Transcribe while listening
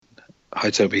Hi,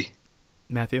 Toby.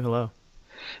 Matthew, hello.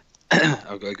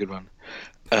 I've got a good one.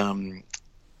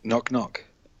 Knock knock.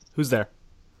 Who's there?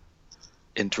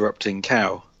 Interrupting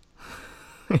cow.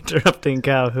 Interrupting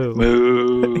cow who?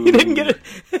 Moo. He didn't get it.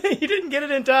 He didn't get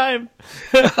it in time.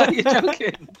 Are you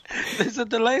joking? There's a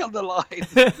delay on the line.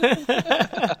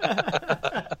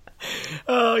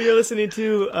 Oh, you're listening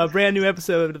to a brand new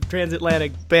episode of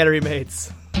Transatlantic Battery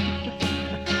Mates.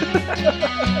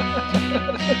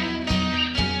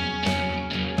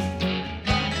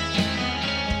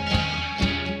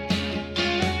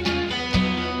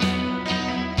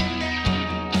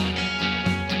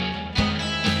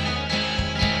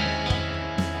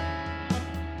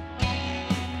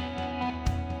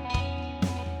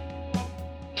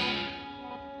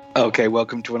 Okay,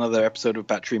 welcome to another episode of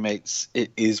Battery Mates.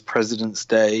 It is President's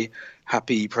Day.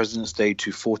 Happy President's Day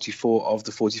to 44 of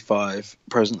the 45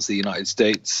 presidents of the United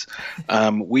States.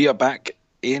 We are back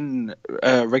in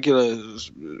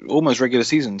almost regular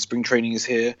season. Spring training is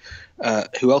here.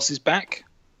 Who else is back?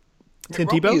 Tim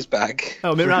Mitt Romney Tebow is back.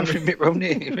 Oh, Mitt Romney.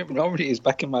 Mitt Romney is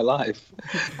back in my life.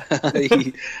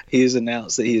 He has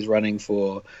announced that he is running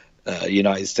for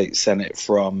United States Senate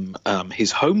from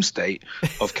his home state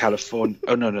of California.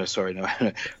 Oh, no, sorry, no.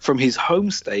 From his home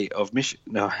state of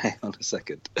Michigan. No, hang on a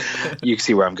second. You can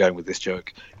see where I'm going with this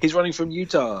joke. He's running from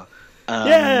Utah.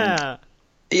 Yeah,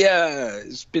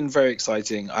 it's been very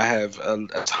exciting. I have a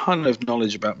ton of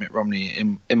knowledge about Mitt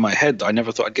Romney in my head that I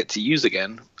never thought I'd get to use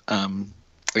again.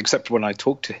 Except when I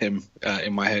talk to him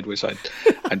in my head, which I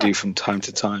do from time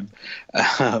to time.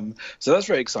 So that's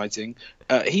very exciting.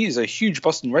 He is a huge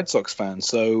Boston Red Sox fan.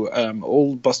 So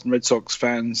all Boston Red Sox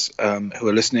fans who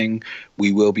are listening,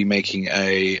 we will be making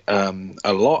a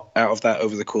lot out of that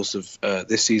over the course of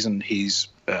this season. He's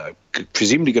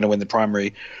presumably going to win the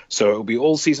primary, so it will be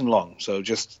all season long. So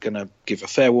just going to give a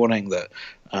fair warning that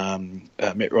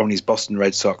Mitt Romney's Boston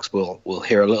Red Sox will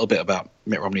hear a little bit about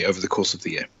Mitt Romney over the course of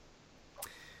the year.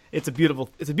 it's a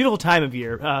beautiful time of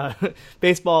year.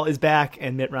 Baseball is back,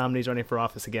 and Mitt Romney's running for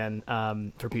office again.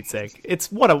 For Pete's sake, it's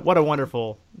what a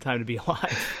wonderful time to be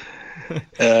alive.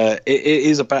 It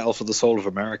is a battle for the soul of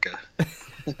America.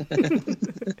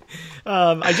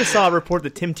 I just saw a report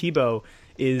that Tim Tebow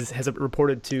has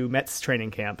reported to Mets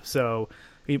training camp, so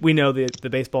we know that the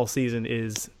baseball season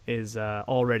is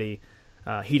already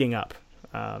heating up.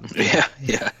 Yeah.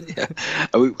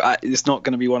 It's not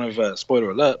going to be one of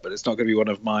spoiler alert, but it's not going to be one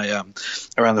of my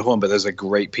around the horn. But there's a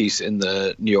great piece in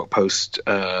the New York Post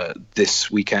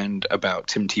this weekend about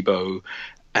Tim Tebow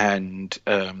and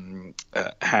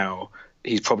how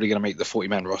he's probably going to make the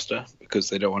 40-man roster because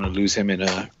they don't want to lose him in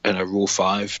a Rule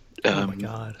 5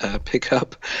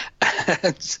 pickup,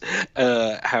 and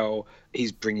how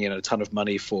he's bringing in a ton of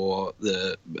money for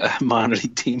the minor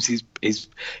league teams he's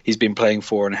been playing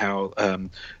for, and how I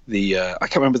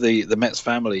can't remember the Mets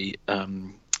family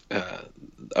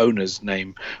owner's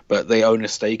name, but they own a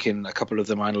stake in a couple of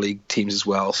the minor league teams as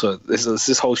well. So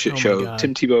this whole shit show. God.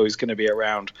 Tim Tebow is going to be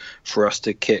around for us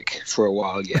to kick for a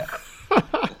while yet.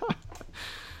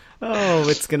 Oh,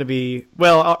 it's going to be...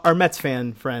 Well, our Mets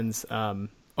fan friends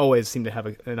always seem to have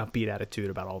an upbeat attitude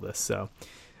about all this, so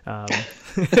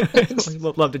we'd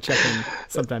love to check in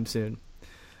sometime soon.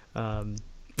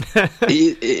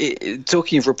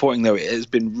 Talking of reporting, though, it has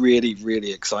been really,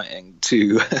 really exciting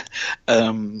to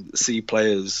see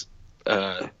players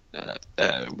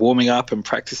warming up and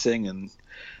practicing and,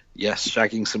 yes,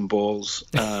 shagging some balls.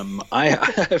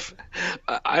 I've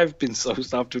been so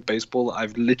stuffed with baseball.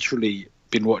 I've literally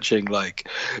been watching like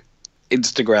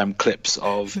Instagram clips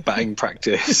of batting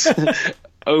practice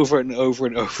over and over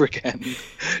and over again,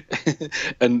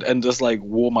 and just like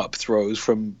warm up throws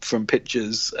from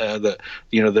pitchers that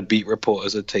the beat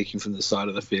reporters are taking from the side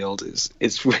of the field.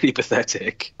 It's really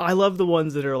pathetic. I love the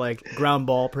ones that are like ground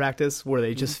ball practice where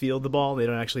they just field the ball, they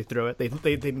don't actually throw it. They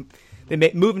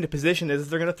move into position as if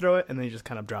they're going to throw it, and then you just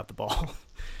kind of drop the ball.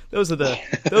 Those are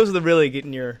the really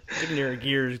getting your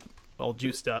gears all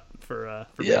juiced up for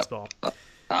baseball.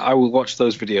 I will watch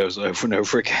those videos over and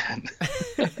over again.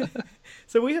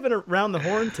 So we have an Around the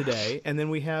Horn today, and then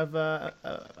we have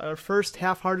our first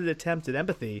half-hearted attempt at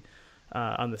empathy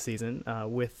on the season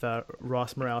with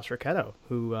Ross Morales-Raquetto,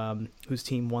 whose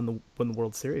team won the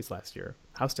World Series last year.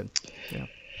 Houston. Yeah.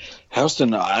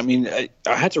 Houston, I mean,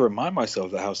 I had to remind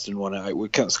myself that Houston won it.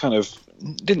 It kind of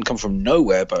didn't come from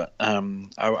nowhere, but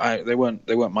they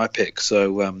weren't my pick.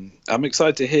 So I'm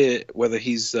excited to hear whether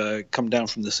he's come down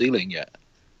from the ceiling yet.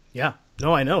 Yeah,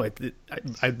 no, I know.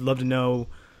 I'd love to know.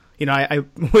 You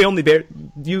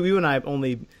and I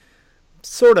only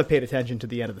sort of paid attention to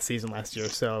the end of the season last year,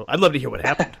 so I'd love to hear what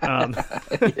happened.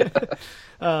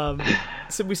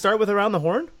 So we start with Around the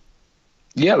Horn.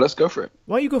 Yeah, let's go for it.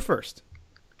 Why don't you go first?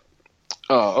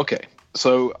 Oh, okay.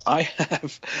 So I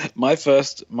have my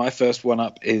first one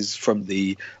up is from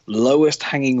the lowest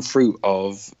hanging fruit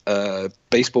of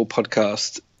baseball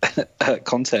podcast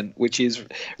content, which is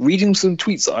reading some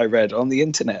tweets that I read on the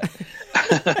internet.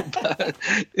 But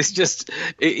it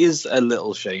is a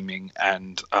little shaming,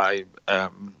 and I'm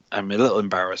a little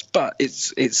embarrassed, but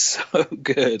it's so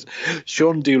good.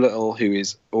 Sean Doolittle, who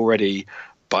is already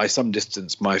by some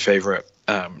distance my favorite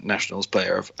Nationals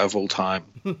player of all time,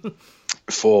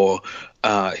 for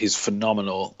his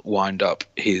phenomenal wind-up,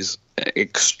 his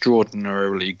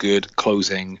extraordinarily good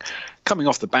closing, coming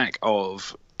off the back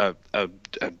of a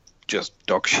just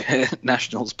dog shit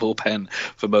Nationals bullpen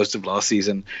for most of last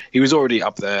season. He was already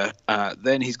up there.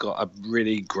 Then he's got a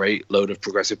really great load of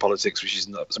progressive politics, which is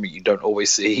not something you don't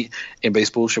always see in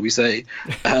baseball, shall we say.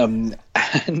 And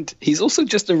he's also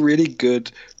just a really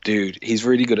good dude. He's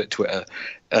really good at Twitter.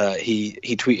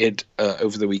 He tweeted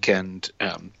over the weekend,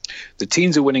 the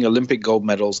teens are winning Olympic gold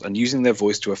medals and using their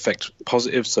voice to affect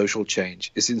positive social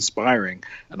change. It's inspiring,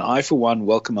 and I, for one,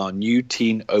 welcome our new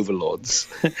teen overlords.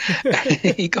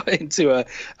 He got into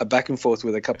a back and forth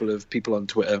with a couple of people on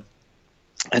Twitter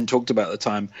and talked about the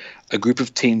time a group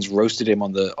of teens roasted him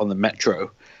on the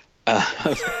Metro.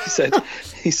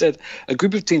 He said, a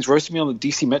group of teens roasted me on the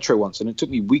DC Metro once, and it took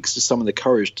me weeks to summon the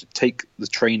courage to take the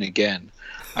train again.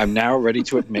 I'm now ready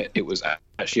to admit it was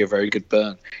actually a very good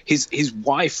burn. His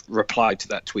wife replied to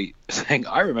that tweet saying,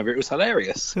 I remember it was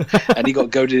hilarious. And he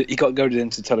got goaded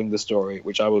into telling the story,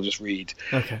 which I will just read.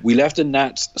 Okay. We left a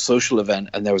Nats social event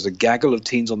and there was a gaggle of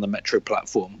teens on the Metro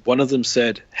platform. One of them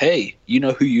said, hey, you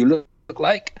know who you look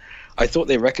like? I thought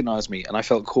they recognized me and I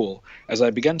felt cool. As I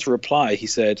began to reply, he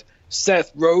said,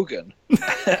 Seth Rogen.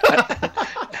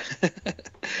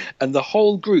 And the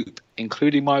whole group,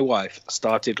 including my wife,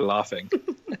 started laughing.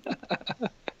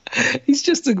 He's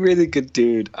just a really good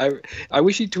dude. I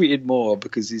wish he tweeted more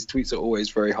because his tweets are always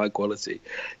very high quality.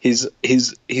 He's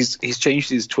changed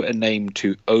his Twitter name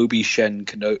to Obi-Sean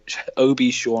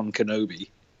Kenobi.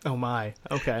 Oh my.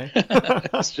 Okay.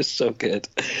 That's just so good.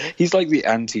 He's like the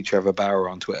anti-Trevor Bauer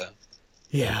on Twitter.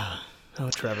 Yeah. Oh,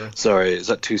 Trevor. Sorry, is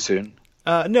that too soon?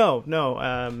 No,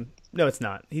 it's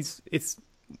not.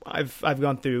 I've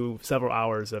gone through several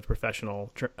hours of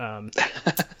professional,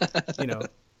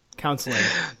 counseling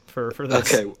for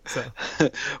this. Okay. So.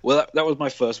 Well, that was my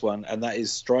first one, and that is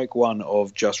strike one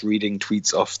of just reading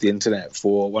tweets off the internet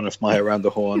for one of my Around the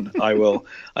Horn. I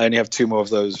only have two more of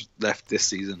those left this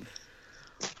season.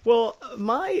 Well, in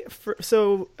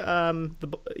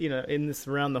this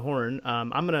Around the Horn, I'm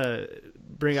gonna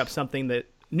bring up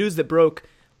news that broke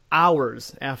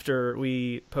hours after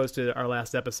we posted our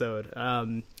last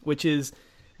episode, which is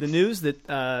the news that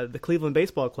the Cleveland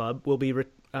Baseball Club will be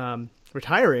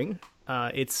retiring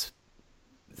its,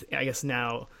 I guess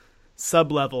now,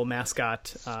 sub-level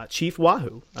mascot, Chief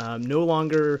Wahoo. No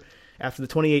longer, after the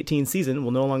 2018 season,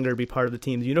 will no longer be part of the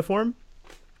team's uniform.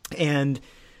 And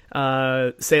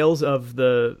sales of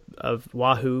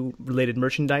Wahoo-related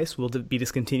merchandise will be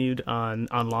discontinued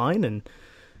online and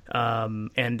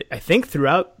I think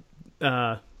throughout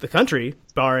the country,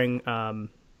 barring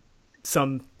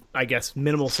some, I guess,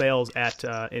 minimal sales at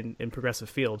in Progressive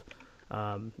Field.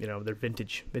 Their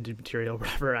vintage material,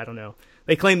 whatever. I don't know.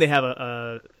 They claim they have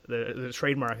the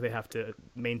trademark they have to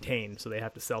maintain, so they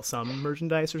have to sell some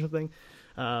merchandise or something.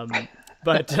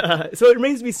 But so it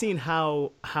remains to be seen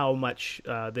how much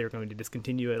they're going to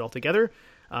discontinue it altogether.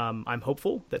 I'm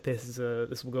hopeful that this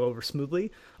will go over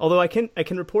smoothly. Although I can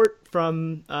report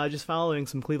from just following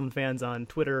some Cleveland fans on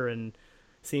Twitter and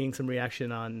seeing some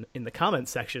reaction in the comment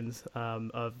sections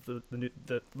of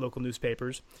the local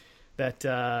newspapers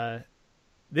that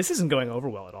this isn't going over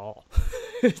well at all.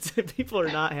 People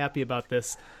are not happy about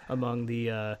this among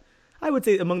the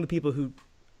among the people who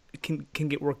can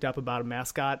get worked up about a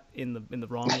mascot in the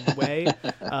wrong way.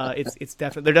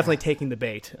 They're definitely taking the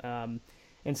bait.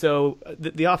 And so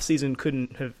the off season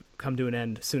couldn't have come to an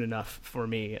end soon enough for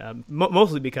me,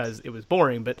 mostly because it was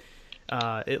boring, but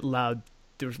it allowed,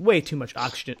 there was way too much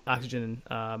oxygen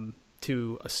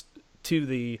to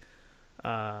the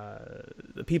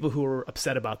people who were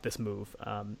upset about this move,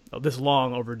 this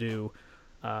long overdue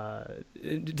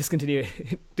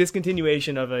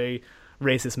discontinuation of a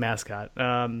racist mascot.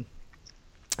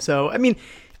 So, I mean,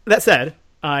 that said,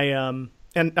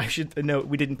 and I should note,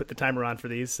 we didn't put the timer on for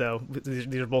these, so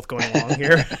these are both going along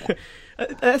here.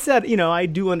 That said, I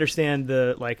do understand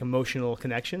the emotional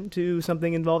connection to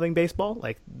something involving baseball,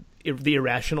 like the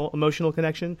irrational emotional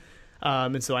connection.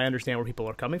 And so I understand where people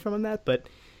are coming from in that. But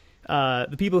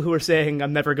the people who are saying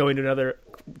I'm never going to another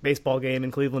baseball game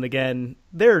in Cleveland again,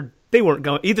 they're they weren't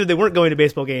going to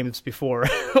baseball games before,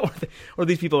 or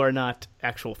these people are not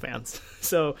actual fans.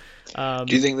 So, do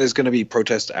you think there's going to be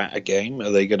protest at a game?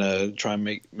 Are they going to try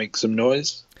and make some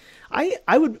noise?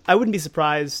 I wouldn't be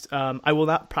surprised. I will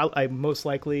not. I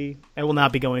will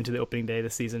not be going to the opening day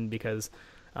this season because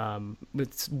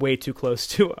it's way too close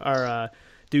to our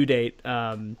due date.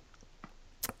 But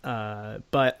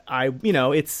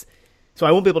it's so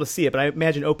I won't be able to see it. But I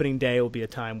imagine opening day will be a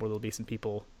time where there'll be some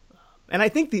people. And I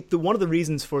think the one of the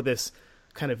reasons for this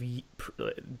kind of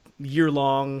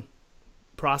year-long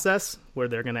process where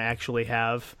they're going to actually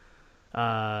have,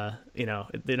 they're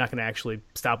not going to actually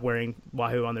stop wearing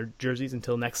Wahoo on their jerseys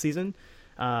until next season,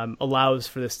 allows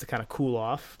for this to kind of cool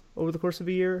off over the course of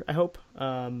a year, I hope.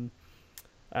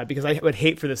 Because I would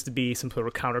hate for this to be some sort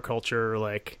of counterculture,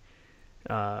 like,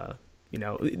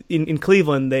 in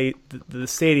Cleveland, the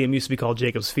stadium used to be called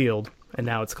Jacobs Field, and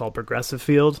now it's called Progressive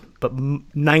Field, but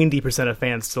 90% of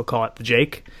fans still call it the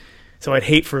Jake. So I'd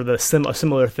hate for a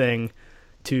similar thing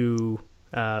to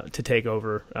take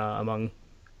over among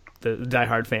the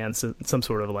diehard fans, some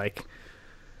sort of like,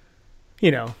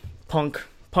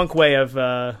 punk way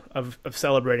of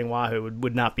celebrating Wahoo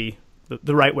would not be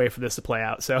the right way for this to play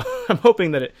out. So I'm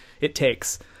hoping that it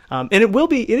takes, and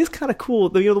it is kind of cool.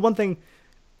 The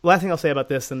last thing I'll say about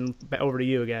this, and over to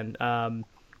you again,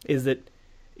 is that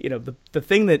the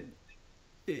thing that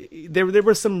there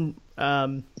was some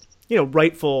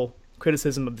rightful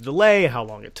criticism of the delay, how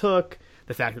long it took,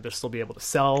 the fact that they'll still be able to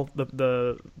sell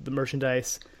the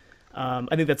merchandise.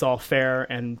 I think that's all fair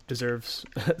and deserves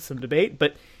some debate.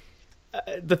 But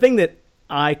the thing that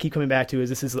I keep coming back to is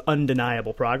this is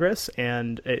undeniable progress,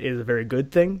 and it is a very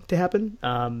good thing to happen.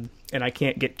 And I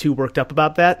can't get too worked up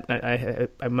about that.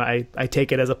 I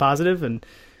take it as a positive, and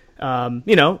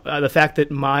the fact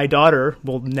that my daughter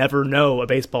will never know a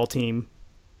baseball team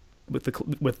with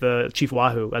the Chief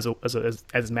Wahoo as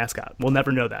his mascot. We'll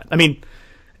never know that. I mean,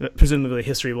 presumably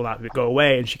history will not go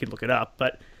away, and she can look it up.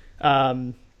 But that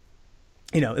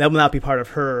will not be part of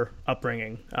her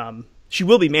upbringing. She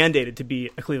will be mandated to be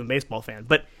a Cleveland baseball fan,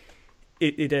 but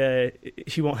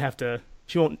she won't have to.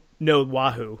 She won't know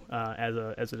Wahoo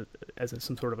as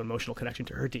some sort of emotional connection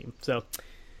to her team. So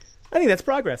I think that's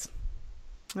progress.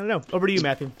 I don't know. Over to you,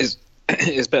 Matthew.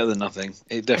 It's better than nothing.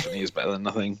 It definitely is better than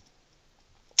nothing.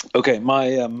 Okay,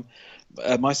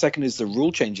 my second is the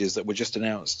rule changes that were just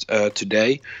announced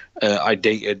today. I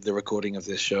dated the recording of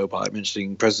this show by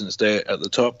mentioning President's Day at the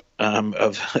top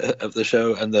of the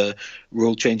show, and the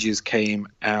rule changes came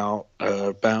out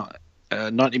about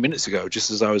 90 minutes ago,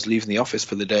 just as I was leaving the office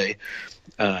for the day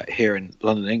here in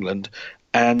London, England.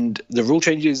 And the rule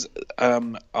changes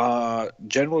are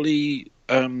generally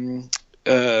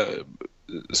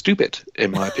stupid,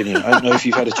 in my opinion. I don't know if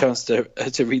you've had a chance to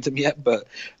read them yet, but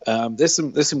there's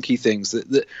some key things.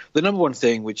 The number one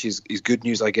thing, which is good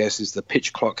news, I guess, is the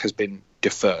pitch clock has been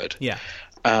deferred. Yeah.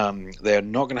 They're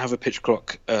not going to have a pitch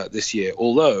clock this year,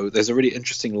 although there's a really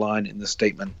interesting line in the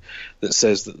statement that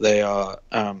says that they are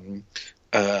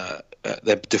they're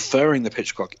deferring the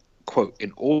pitch clock, quote,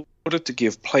 in order to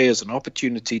give players an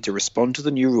opportunity to respond to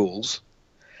the new rules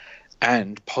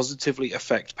and positively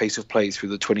affect pace of play through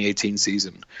the 2018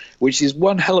 season, which is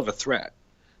one hell of a threat.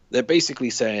 They're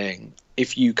basically saying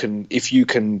if you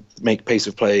can make pace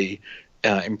of play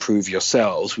improve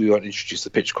yourselves, we won't introduce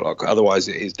the pitch clock. Otherwise,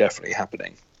 it is definitely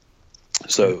happening.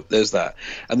 So there's that.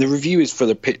 And the review is for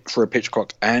a pitch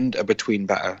clock and a between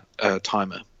batter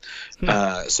timer.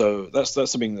 So that's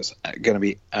something that's going to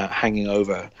be hanging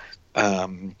over.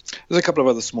 There's a couple of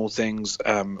other small things.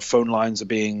 Phone lines are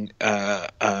being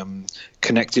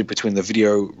connected between the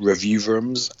video review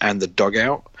rooms and the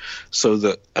dugout, so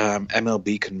that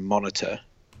MLB can monitor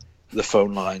the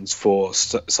phone lines for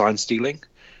sign stealing,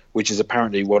 which is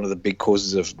apparently one of the big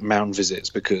causes of mound visits,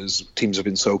 because teams have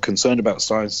been so concerned about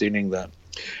sign stealing that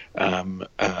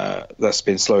that's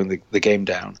been slowing the game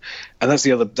down. And that's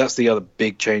the other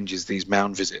big change, is these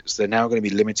mound visits. They're now going to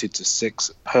be limited to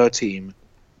 6 per team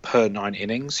per 9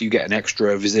 innings. You get an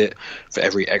extra visit for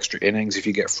every extra innings if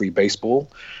you get free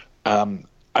baseball.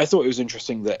 I thought it was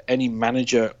interesting that any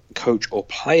manager, coach, or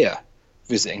player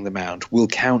visiting the mound will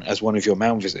count as one of your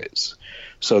mound visits.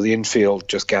 So the infield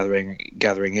just gathering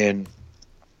in,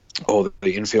 or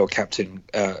the infield captain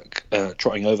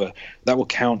trotting over, that will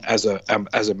count as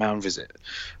a mound visit.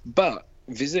 But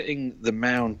visiting the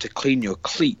mound to clean your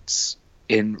cleats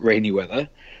in rainy weather,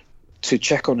 to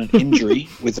check on an injury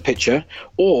with the pitcher,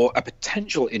 or a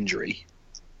potential injury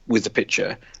with the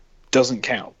pitcher, doesn't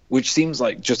count, which seems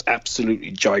like just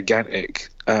absolutely gigantic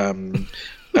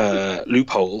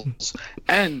loopholes,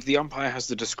 and the umpire has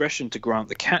the discretion to grant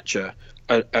the catcher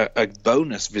a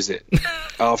bonus visit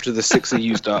after the six are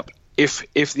used up,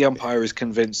 if the umpire is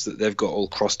convinced that they've got all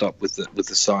crossed up with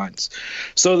the signs.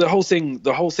 So the whole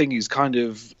thing is kind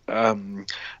of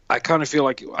I kind of feel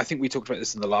like, I think we talked about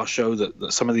this in the last show,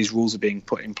 that some of these rules are being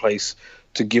put in place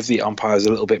to give the umpires a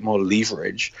little bit more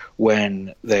leverage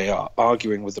when they are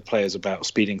arguing with the players about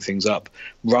speeding things up,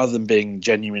 rather than being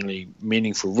genuinely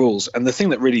meaningful rules. And the thing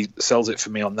that really sells it for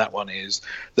me on that one is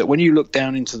that when you look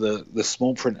down into the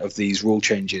small print of these rule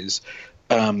changes,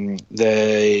 when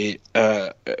it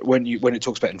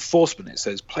talks about enforcement, it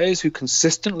says players who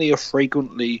consistently or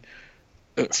fragrantly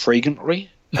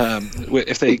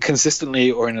if they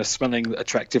consistently or in a smelling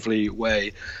attractively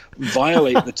way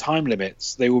violate the time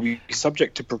limits, they will be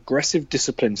subject to progressive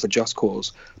discipline for just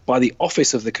cause by the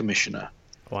office of the commissioner.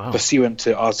 Wow. Pursuant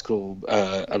to Article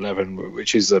 11,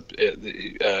 which is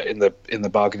in the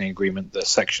bargaining agreement, the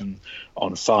section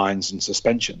on fines and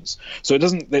suspensions. So it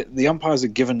doesn't. The umpires are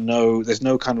given there's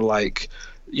no kind of like,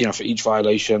 for each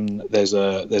violation there's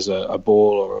a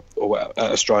ball or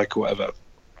a strike or whatever.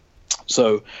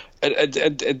 So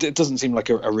it doesn't seem like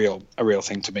a real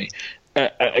thing to me.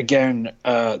 Again,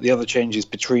 the other changes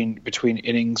between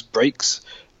innings breaks,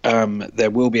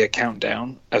 there will be a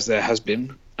countdown, as there has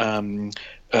been.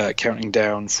 Counting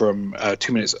down from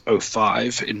 2 minutes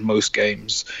 05 in most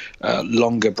games,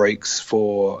 longer breaks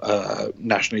for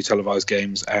nationally televised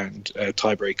games and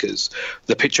tiebreakers.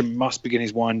 The pitcher must begin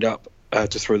his wind-up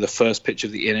to throw the first pitch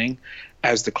of the inning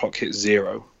as the clock hits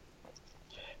 0.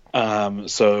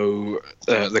 So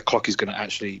the clock is going to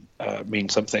actually mean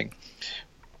something.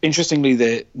 Interestingly,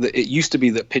 it used to be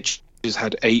that pitchers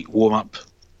had 8 warm-up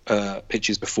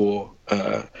pitches before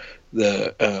the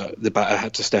batter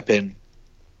had to step in.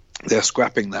 They're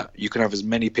scrapping that. You can have as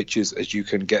many pitches as you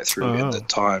can get through in the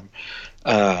time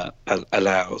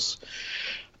allows.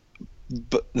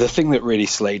 But the thing that really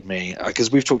slayed me,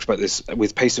 because we've talked about this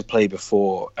with pace of play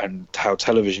before, and how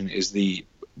television is the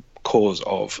cause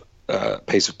of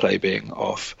pace of play being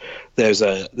off. There's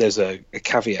a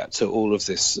caveat to all of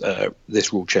this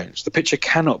rule change. The pitcher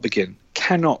cannot begin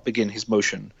his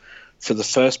motion for the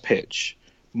first pitch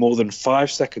more than 5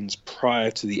 seconds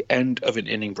prior to the end of an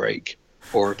inning break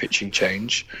or a pitching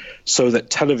change, so that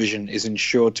television is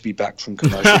ensured to be back from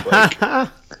commercial break.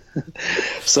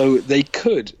 So they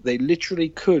literally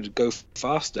could go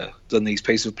faster than these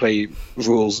pace of play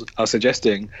rules are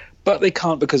suggesting, but they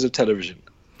can't because of television.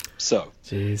 So,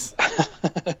 jeez,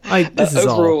 this is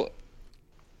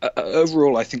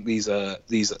overall, I think this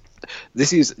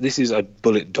is a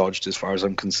bullet dodged as far as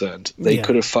I'm concerned. They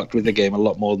could have fucked with the game a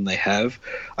lot more than they have.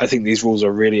 I think these rules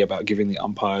are really about giving the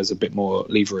umpires a bit more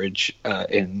leverage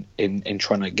in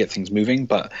trying to get things moving.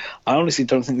 But I honestly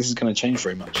don't think this is going to change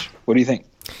very much. What do you think?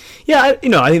 Yeah, I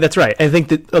think that's right. I think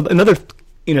that another,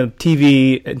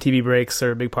 TV and TV breaks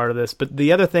are a big part of this. But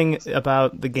the other thing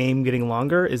about the game getting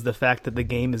longer is the fact that the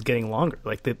game is getting longer.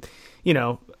 Like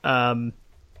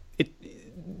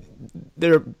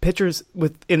there are pitchers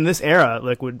in this era,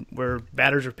 like where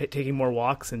batters are taking more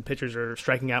walks and pitchers are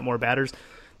striking out more batters.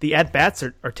 The at bats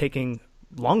are taking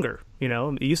longer.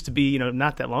 It used to be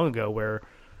not that long ago where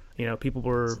people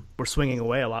were swinging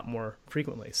away a lot more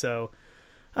frequently. So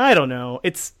I don't know.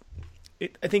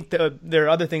 I think there are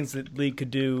other things that league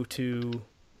could do to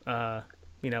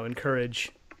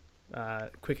encourage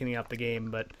quickening up the game,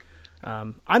 but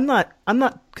I'm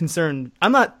not concerned.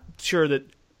 I'm not sure that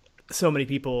so many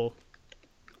people.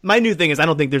 My new thing is I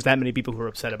don't think there's that many people who are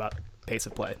upset about pace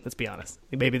of play. Let's be honest.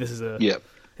 Maybe this is an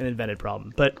invented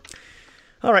problem. But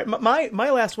all right, my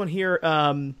last one here.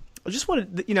 I just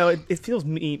wanted, it feels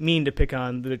mean to pick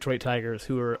on the Detroit Tigers,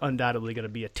 who are undoubtedly going to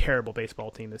be a terrible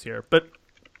baseball team this year. But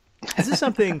this is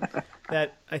something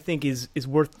that I think is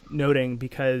worth noting,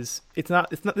 because it's not.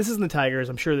 This isn't the Tigers.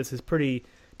 I'm sure this is pretty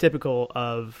typical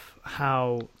of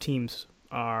how teams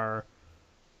are.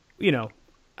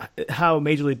 How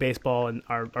Major League Baseball and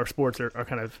our sports are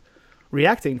kind of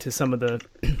reacting to some of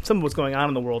what's going on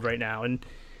in the world right now. And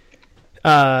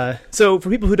so for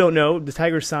people who don't know, the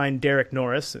Tigers signed Derek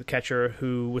Norris, a catcher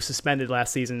who was suspended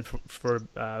last season for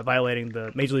violating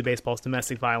the Major League Baseball's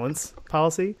domestic violence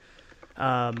policy.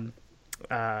 I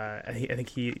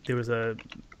think there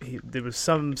was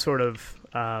some sort of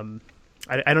I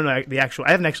don't know I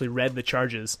haven't actually read the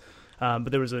charges,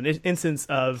 but there was an instance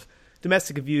of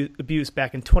domestic abuse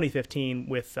back in 2015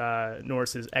 with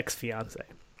Norris's ex-fiance.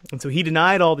 And so he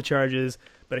denied all the charges,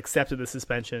 but accepted the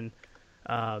suspension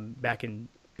back in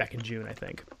June, I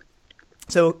think.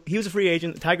 So he was a free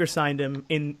agent. The Tigers signed him.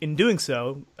 In doing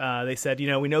so, they said,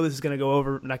 we know this is going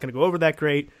to not going to go over that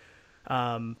great.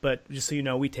 But just so you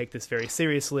know, we take this very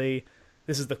seriously.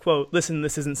 This is the quote. "Listen,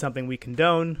 this isn't something we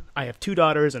condone. I have 2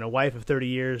 daughters and a wife of 30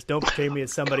 years. Don't portray me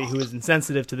as somebody who is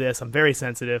insensitive to this. I'm very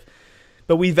sensitive."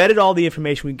 But we vetted all the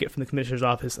information we get from the commissioner's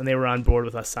office, and they were on board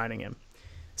with us signing him.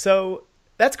 So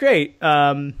that's great.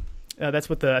 That's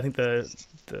what I think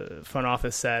the front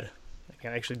office said. I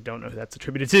actually don't know who that's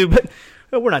attributed to, but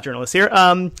we're not journalists here.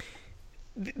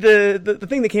 The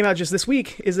thing that came out just this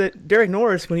week is that Derek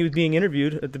Norris, when he was being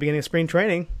interviewed at the beginning of spring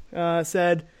training,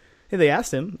 said, they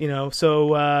asked him,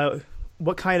 so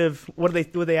what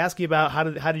did they ask you about?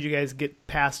 How did you guys get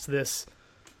past this,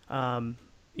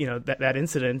 that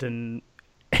incident? And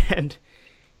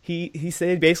he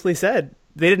basically said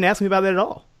they didn't ask me about that at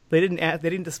all. We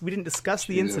didn't discuss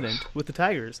the incident with the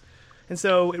Tigers, and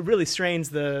so it really strains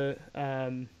the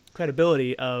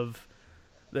credibility of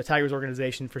the Tigers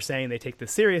organization for saying they take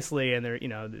this seriously and they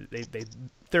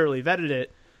thoroughly vetted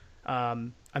it.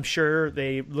 I'm sure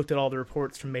they looked at all the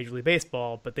reports from Major League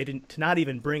Baseball, but they didn't. To not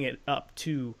even bring it up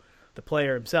to the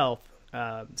player himself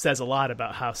says a lot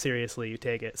about how seriously you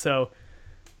take it. So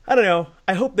I don't know.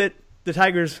 I hope that their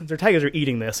Tigers are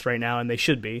eating this right now, and they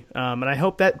should be. And I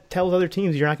hope that tells other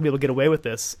teams you're not going to be able to get away with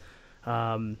this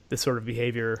sort of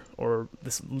behavior or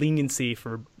this leniency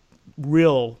for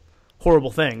real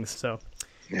horrible things. So.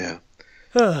 Yeah.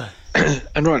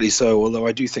 And rightly so, although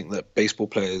I do think that baseball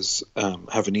players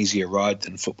have an easier ride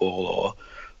than football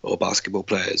or basketball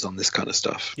players on this kind of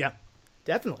stuff. Yeah,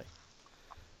 definitely.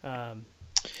 Well,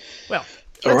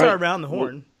 that's our Around the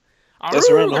Horn. That's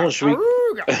Around the Horn. Should we...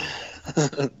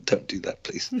 Don't do that,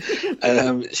 please.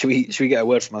 Should we get a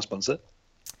word from our sponsor?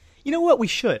 You know what? We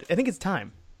should. I think it's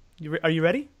time. Are you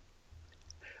ready?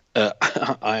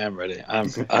 I am ready. I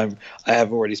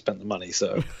have already spent the money,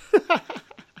 so...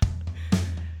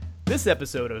 This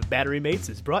episode of Battery Mates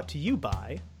is brought to you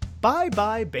by Bye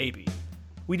Bye Baby.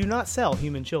 We do not sell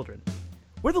human children.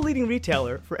 We're the leading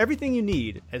retailer for everything you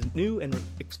need as new and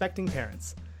expecting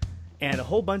parents, and a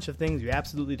whole bunch of things you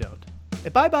absolutely don't.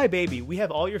 At Bye Bye Baby, we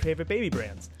have all your favorite baby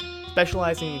brands,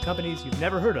 specializing in companies you've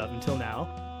never heard of until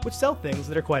now, which sell things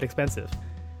that are quite expensive.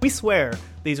 We swear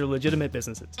these are legitimate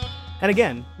businesses. And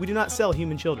again, we do not sell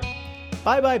human children.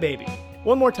 Bye Bye Baby.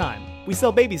 One more time, we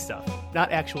sell baby stuff,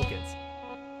 not actual kids.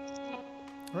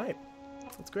 All right,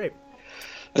 that's great.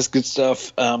 That's good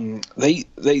stuff. They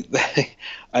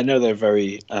I know they're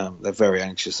very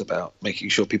anxious about making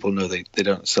sure people know they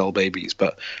don't sell babies,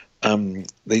 but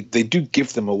they do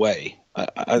give them away.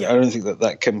 I don't think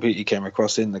that completely came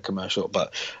across in the commercial,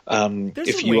 but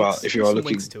if you are looking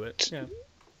links to it,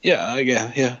 yeah.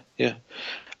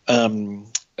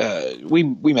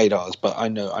 We made ours, but I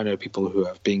know people who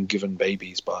have been given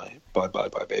babies by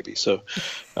babies. So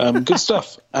good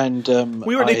stuff. And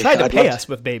they tried to pay us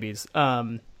with babies,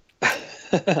 and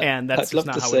that's just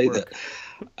not how it works.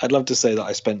 I'd love to say that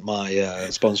I spent my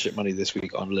sponsorship money this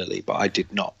week on Lily, but I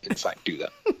did not, in fact, do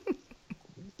that.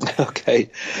 Okay,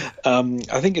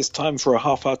 I think it's time for a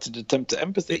half-hearted attempt at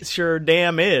empathy. It sure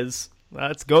damn is.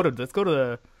 Let's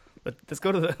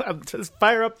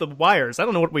fire up the wires. I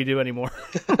don't know what we do anymore.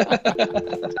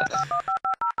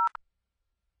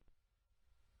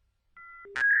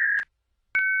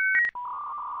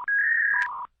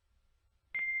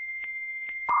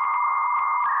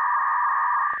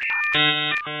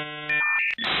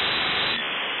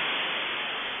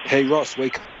 Hey Ross,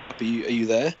 wake up! Are you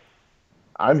there?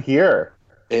 I'm here.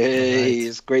 Hey, right.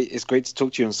 It's great to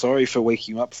talk to you. I'm sorry for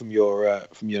waking you up from your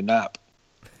nap.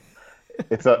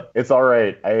 It's all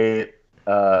right. I ate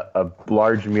a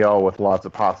large meal with lots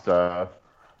of pasta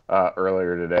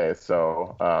earlier today,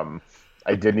 so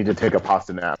I did need to take a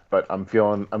pasta nap. But I'm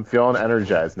feeling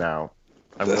energized now.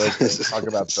 I'm really excited to talk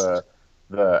about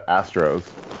the Astros.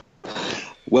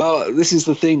 Well, this is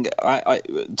the thing.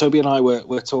 Toby and I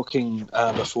were talking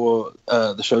before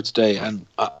the show today, and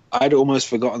I'd almost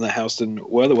forgotten that Houston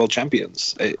were the world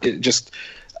champions. He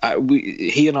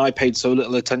and I paid so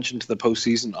little attention to the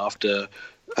postseason after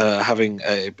having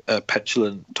a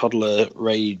petulant toddler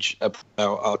rage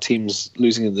about our teams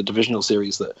losing in the divisional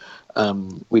series that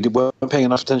we weren't paying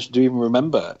enough attention to even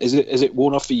remember. Is it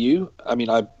worn off for you? I mean,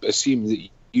 I assume that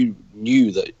you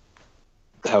knew that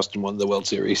Houston won the World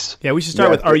Series. Yeah, we should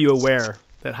start with, are you aware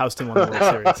that Houston won the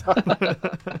World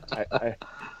Series?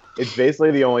 It's basically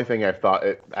the only thing I've thought.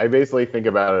 I basically think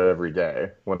about it every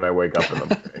day when I wake up in the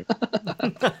morning.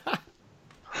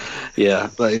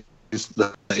 Yeah, that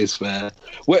is fair.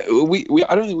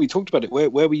 I don't think we talked about it.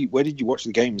 Where did you watch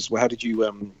the games? How did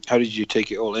you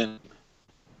take it all in?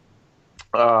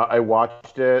 I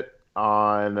watched it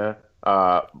on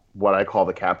what I call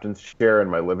the captain's chair in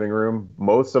my living room.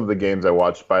 Most of the games I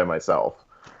watched by myself.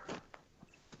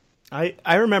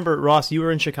 I remember, Ross, you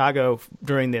were in Chicago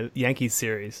during the Yankees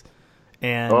series,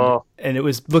 and it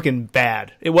was looking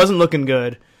bad. It wasn't looking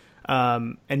good.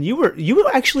 And you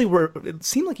actually were. It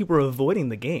seemed like you were avoiding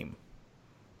the game.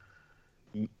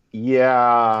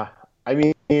 Yeah,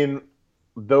 I mean,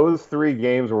 those 3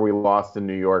 games where we lost in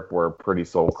New York were pretty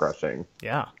soul crushing.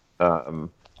 Yeah.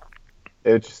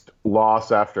 It's just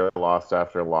loss after loss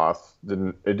after loss.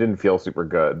 It didn't feel super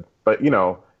good, but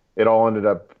it all ended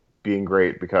up being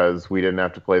great because we didn't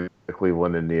have to play the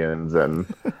Cleveland Indians and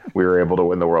we were able to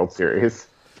win the World Series.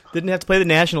 Didn't have to play the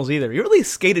Nationals either. You really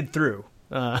skated through.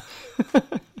 How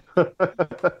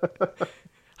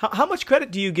much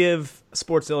credit do you give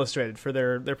Sports Illustrated for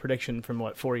their prediction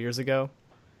from 4 years ago?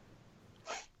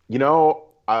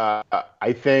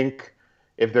 I think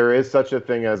if there is such a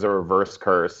thing as a reverse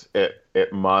curse,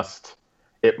 it must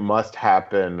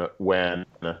happen when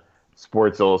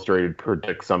Sports Illustrated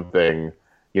predicts something,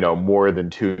 more than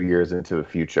 2 years into the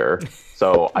future.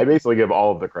 So I basically give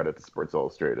all of the credit to Sports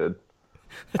Illustrated.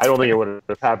 I don't think it would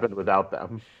have happened without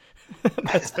them.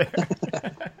 That's fair.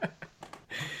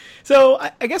 So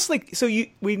I guess can you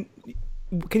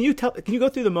go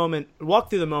through walk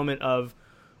through the moment of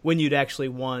when you'd actually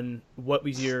won? What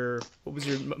was your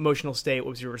emotional state? What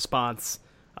was your response?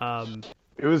 I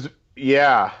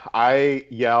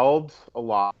yelled a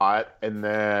lot, and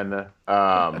then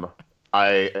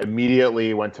I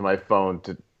immediately went to my phone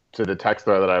to the text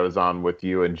thread that I was on with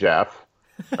you and Jeff,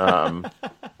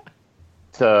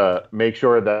 to make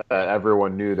sure that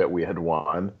everyone knew that we had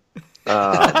won.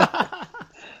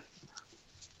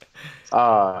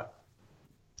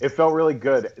 It felt really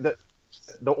good.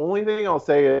 The only thing I'll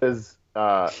say is,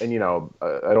 I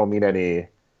don't mean any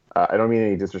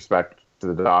disrespect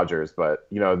to the Dodgers, but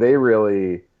they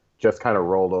really just kind of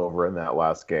rolled over in that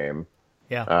last game.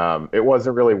 Yeah. It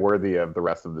wasn't really worthy of the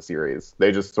rest of the series.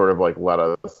 They just sort of let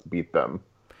us beat them.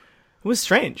 It was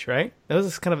strange, right? It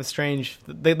was kind of a strange.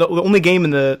 The only game in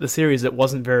the series that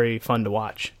wasn't very fun to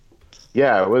watch.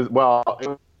 Yeah, it was. Well,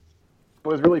 it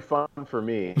was really fun for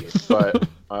me, but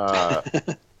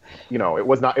it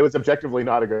was not. It was objectively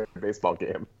not a good baseball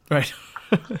game. Right.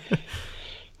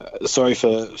 Sorry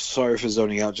for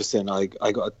zoning out just then. I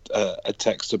got a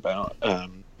text about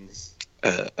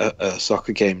a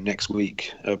soccer game next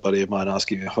week. A buddy of mine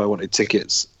asking if I wanted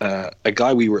tickets. A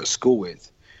guy we were at school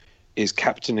with is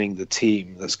captaining the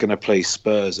team that's going to play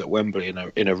Spurs at Wembley in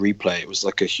a replay. It was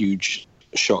like a huge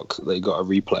shock that they got a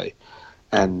replay,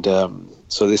 and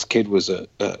so this kid was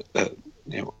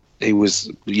he was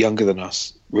younger than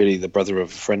us, really the brother of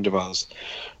a friend of ours.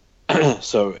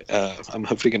 So I'm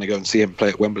hopefully going to go and see him play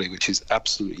at Wembley, which is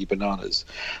absolutely bananas.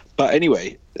 But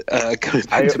anyway, going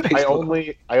back to baseball.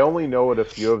 I only know what a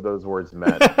few of those words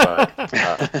meant, but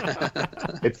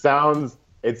it sounds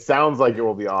like it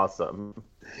will be awesome.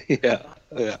 Yeah.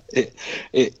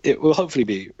 It will hopefully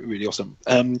be really awesome.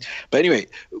 But anyway,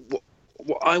 what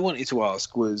I wanted to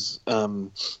ask was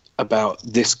about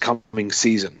this coming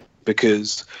season,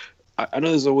 because I know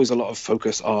there's always a lot of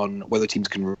focus on whether teams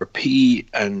can repeat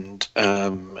and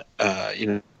whether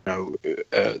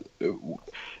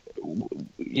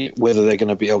they're going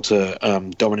to be able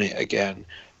to dominate again.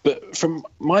 But from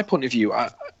my point of view, I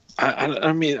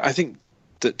mean, I think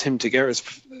that Tim Tigueras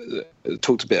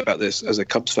talked a bit about this as a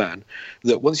Cubs fan,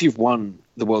 that once you've won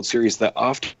the World Series, that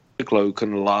afterglow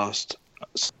can last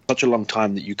such a long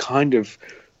time that you kind of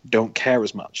don't care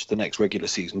as much the next regular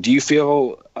season. Do you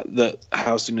feel that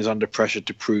Houston is under pressure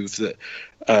to prove that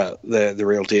they're the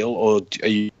real deal, or are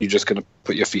you just going to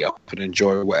put your feet up and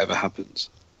enjoy whatever happens?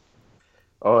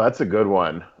 Oh, that's a good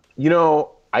one.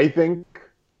 I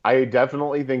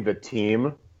definitely think the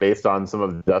team, based on some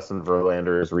of Justin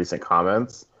Verlander's recent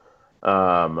comments,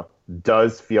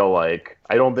 does feel like,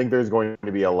 I don't think there's going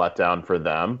to be a letdown for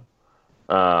them.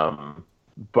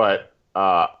 But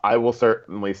I will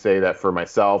certainly say that for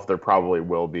myself, there probably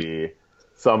will be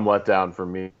some letdown for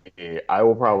me. I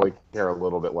will probably care a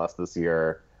little bit less this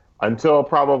year until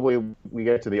probably we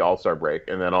get to the All-Star break,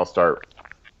 and then I'll start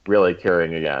really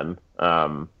caring again.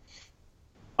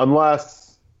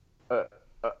 Unless,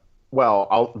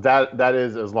 that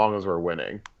is as long as we're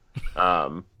winning.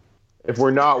 If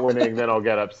we're not winning, then I'll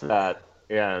get upset,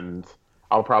 and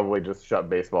I'll probably just shut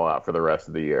baseball out for the rest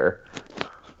of the year.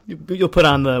 You'll put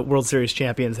on the World Series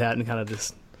champions hat and kind of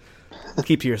just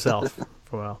keep to yourself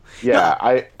for a while.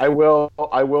 Yeah, I will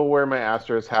wear my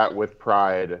Astros hat with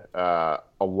pride a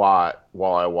lot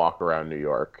while I walk around New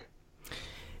York.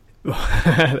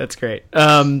 That's great.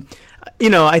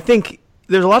 I think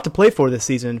there's a lot to play for this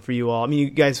season for you all. I mean, you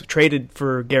guys traded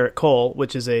for Garrett Cole,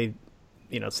 which is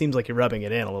seems like you're rubbing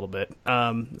it in a little bit.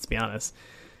 Let's be honest.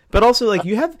 But also, like,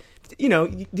 you have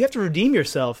to redeem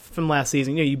yourself from last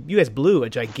season. You guys blew a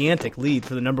gigantic lead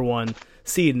for the number one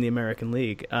seed in the American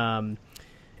League.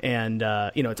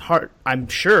 It's hard. I'm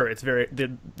sure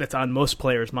that's on most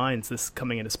players' minds this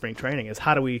coming into spring training is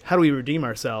how do we redeem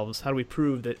ourselves? How do we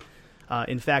prove that,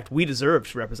 in fact, we deserve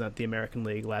to represent the American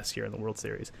League last year in the World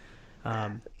Series?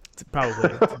 It's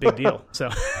a big deal.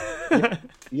 So,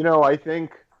 I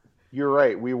think you're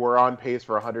right. We were on pace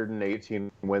for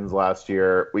 118 wins last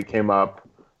year. We came up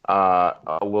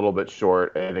a little bit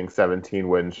short, I think 17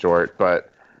 wins short, but.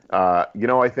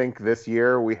 I think this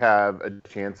year we have a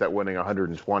chance at winning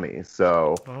 120.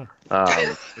 So,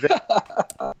 I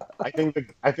think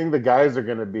the guys are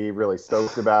going to be really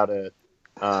stoked about it.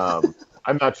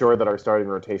 I'm not sure that our starting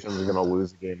rotations are going to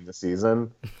lose a game this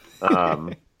season,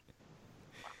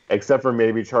 except for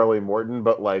maybe Charlie Morton.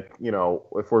 But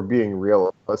if we're being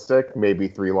realistic, maybe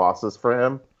 3 losses for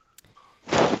him.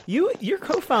 Your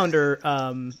co-founder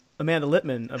Amanda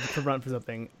Littman of To Run for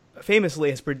Something famously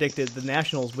has predicted the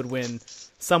Nationals would win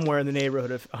somewhere in the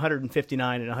neighborhood of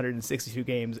 159 and 162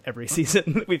 games every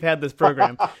season we've had this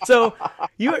program. So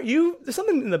there's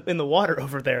something in the water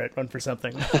over there at Run for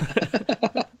Something.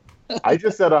 I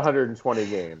just said 120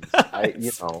 games.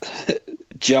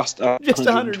 Just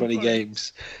 120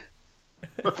 games.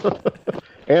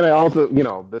 And I also,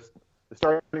 the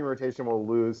starting rotation will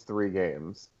lose 3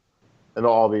 games, and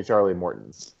they'll all be Charlie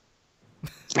Mortons.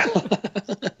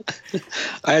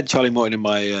 I had Charlie Morton in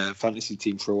my fantasy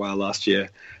team for a while last year.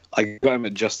 I got him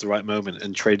at just the right moment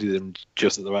and traded him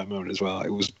just at the right moment as well.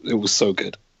 It was so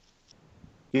good.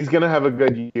 He's going to have a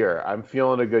good year. I'm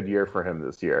feeling a good year for him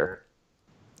this year.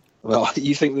 Well,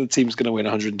 you think the team's going to win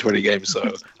 120 games, so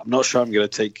I'm not sure I'm going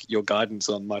to take your guidance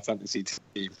on my fantasy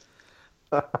team.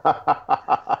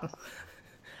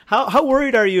 How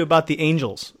worried are you about the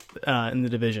Angels in the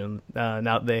division now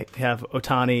that they have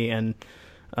Ohtani and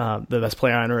the best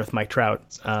player on earth, Mike Trout?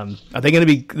 Are they going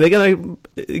to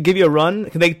give you a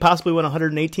run? Can they possibly win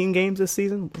 118 games this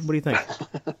season? What do you think?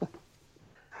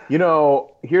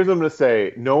 Here's what I'm going to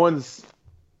say. No one's,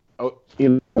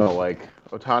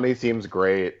 Ohtani seems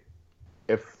great.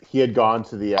 If he had gone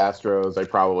to the Astros, I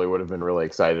probably would have been really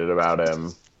excited about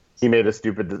him. He made a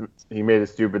stupid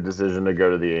decision to go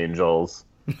to the Angels.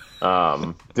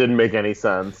 Didn't make any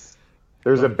sense.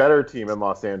 There's a better team in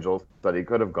Los Angeles that he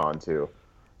could have gone to.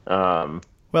 Well,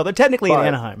 they're technically in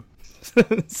Anaheim.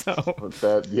 So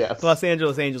yes. Los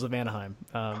Angeles Angels of Anaheim.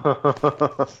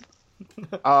 I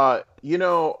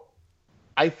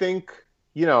think,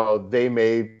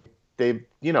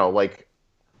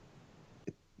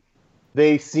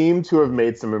 they seem to have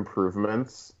made some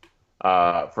improvements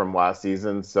from last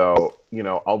season. So,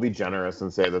 I'll be generous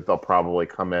and say that they'll probably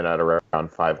come in at around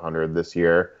 500 this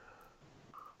year.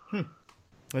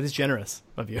 That is generous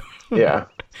of you. Yeah.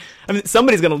 I mean,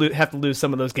 somebody's going to have to lose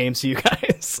some of those games to you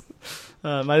guys.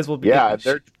 Might as well be. Yeah,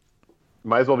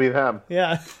 might as well be them.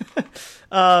 Yeah.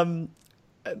 I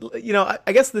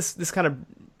guess this kind of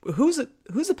who's a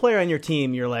player on your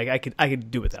team you're like I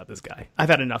could do without this guy. I've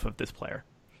had enough of this player.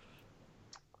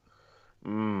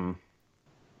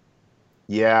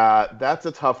 Yeah, that's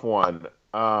a tough one.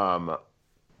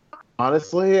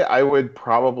 Honestly, I would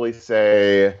probably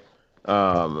say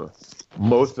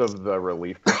most of the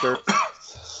relief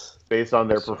pitchers based on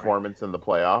their performance in the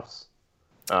playoffs.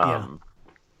 Yeah.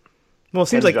 Well, it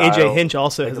seems like AJ Hinch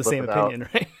also has the same opinion,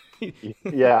 right?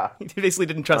 Yeah. He basically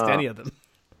didn't trust any of them.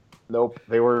 Nope.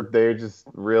 They're just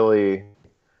really.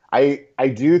 I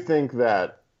do think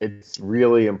that it's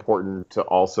really important to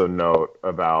also note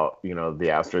about, the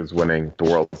Astros winning the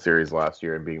World Series last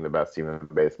year and being the best team in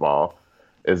baseball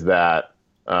is that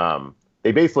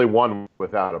they basically won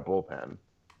without a bullpen.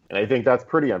 And I think that's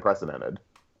pretty unprecedented.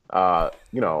 I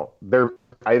think their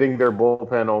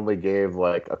bullpen only gave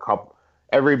like a couple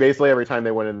every time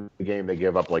they went in the game, they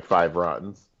give up like 5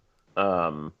 runs.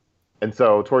 And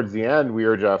so towards the end, we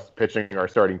were just pitching our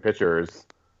starting pitchers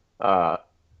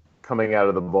coming out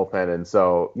of the bullpen. And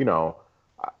so,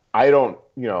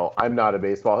 I'm not a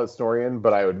baseball historian,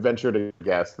 but I would venture to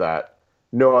guess that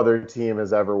no other team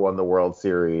has ever won the World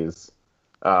Series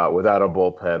without a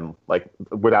bullpen.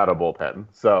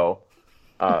 So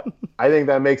I think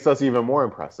that makes us even more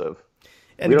impressive.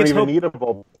 And we don't even need a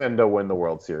bullpen to win the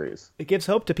World Series. It gives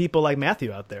hope to people like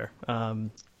Matthew out there. We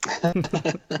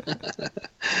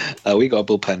got a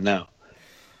bullpen now.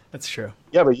 That's true.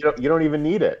 Yeah, but you don't even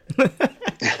need it.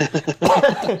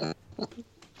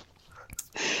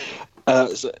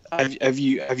 So have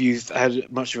you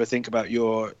had much of a think about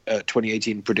your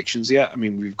 2018 predictions yet? I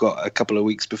mean, we've got a couple of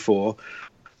weeks before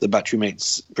the Battery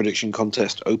Mates prediction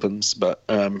contest opens, but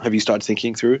have you started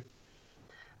thinking through?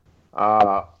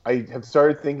 I have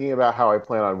started thinking about how I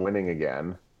plan on winning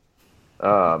again.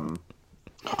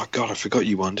 Oh God, I forgot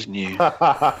you won, didn't you?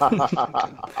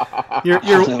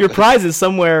 Your prize is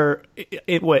somewhere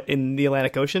in the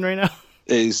Atlantic Ocean right now.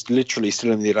 It is literally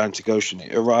still in the Atlantic Ocean.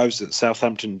 It arrives at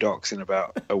Southampton docks in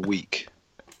about a week.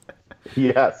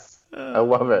 Yes, I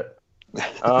love it.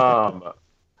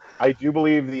 I do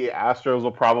believe the Astros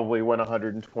will probably win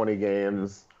 120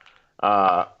 games.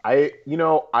 I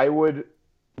would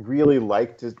really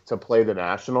like to play the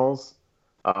Nationals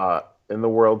in the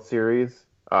World Series.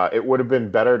 It would have been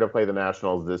better to play the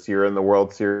Nationals this year in the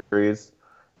World Series,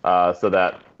 so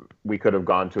that we could have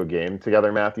gone to a game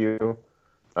together, Matthew,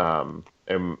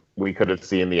 and we could have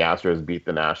seen the Astros beat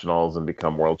the Nationals and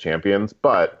become world champions.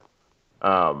 But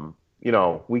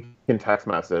we can text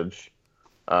message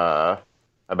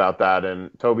about that. And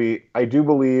Toby, I do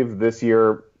believe this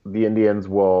year the Indians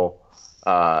will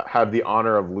have the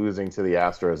honor of losing to the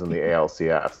Astros in the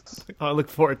ALCS. Oh, I look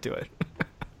forward to it.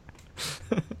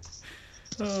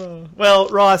 Well,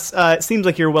 Ross, it seems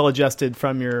like you're well adjusted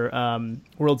from your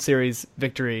World Series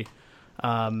victory.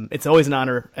 It's always an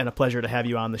honor and a pleasure to have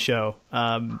you on the show.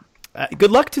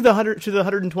 Good luck to the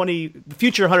 120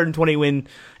 future 120 win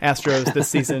Astros this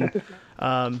season.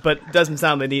 But it doesn't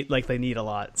sound they need a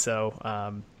lot.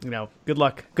 So good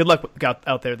luck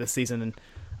out there this season,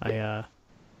 and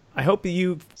I hope that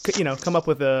you come up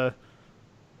with a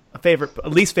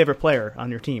least favorite player on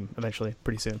your team eventually,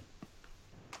 pretty soon.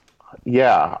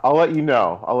 Yeah, I'll let you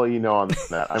know. On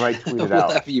that. I might tweet it out.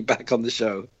 We'll have you back on the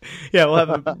show. Yeah, we'll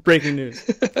have breaking news.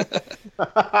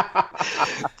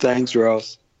 Thanks,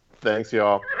 Ross. Thanks,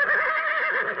 y'all.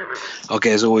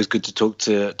 Okay, it's always good to talk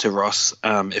to Ross.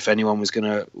 If anyone was going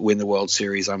to win the World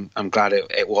Series, I'm glad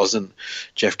it wasn't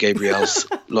Jeff Gabriel's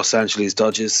Los Angeles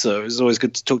Dodgers. So it's always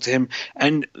good to talk to him.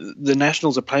 And the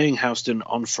Nationals are playing Houston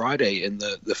on Friday in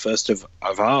the first of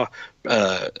our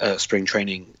spring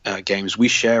training games. We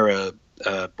share a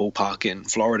ballpark in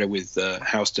Florida with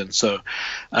Houston. So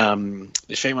a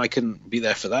shame I couldn't be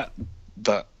there for that.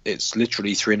 But it's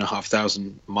literally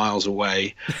 3,500 miles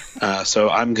away, so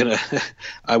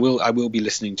I will be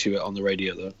listening to it on the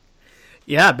radio though.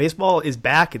 Yeah, baseball is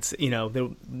back. It's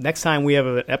the next time we have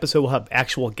an episode, we'll have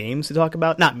actual games to talk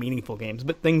about, not meaningful games,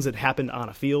 but things that happened on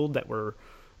a field that were,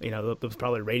 there was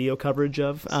probably radio coverage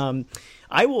of.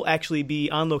 I will actually be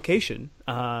on location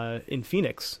in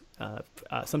Phoenix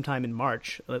sometime in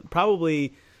March,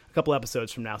 probably a couple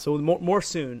episodes from now. So more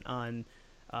soon on.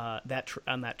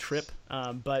 That trip,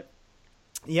 but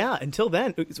yeah, until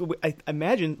then, I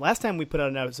imagine last time we put out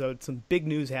an episode, some big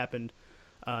news happened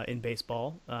in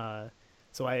baseball.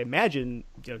 So I imagine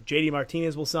JD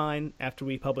Martinez will sign after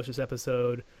we publish this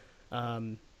episode.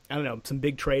 I don't know, some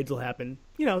big trades will happen.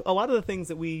 A lot of the things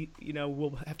that we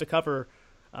will have to cover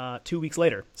 2 weeks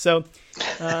later. So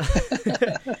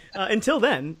until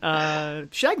then,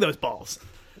 shag those balls.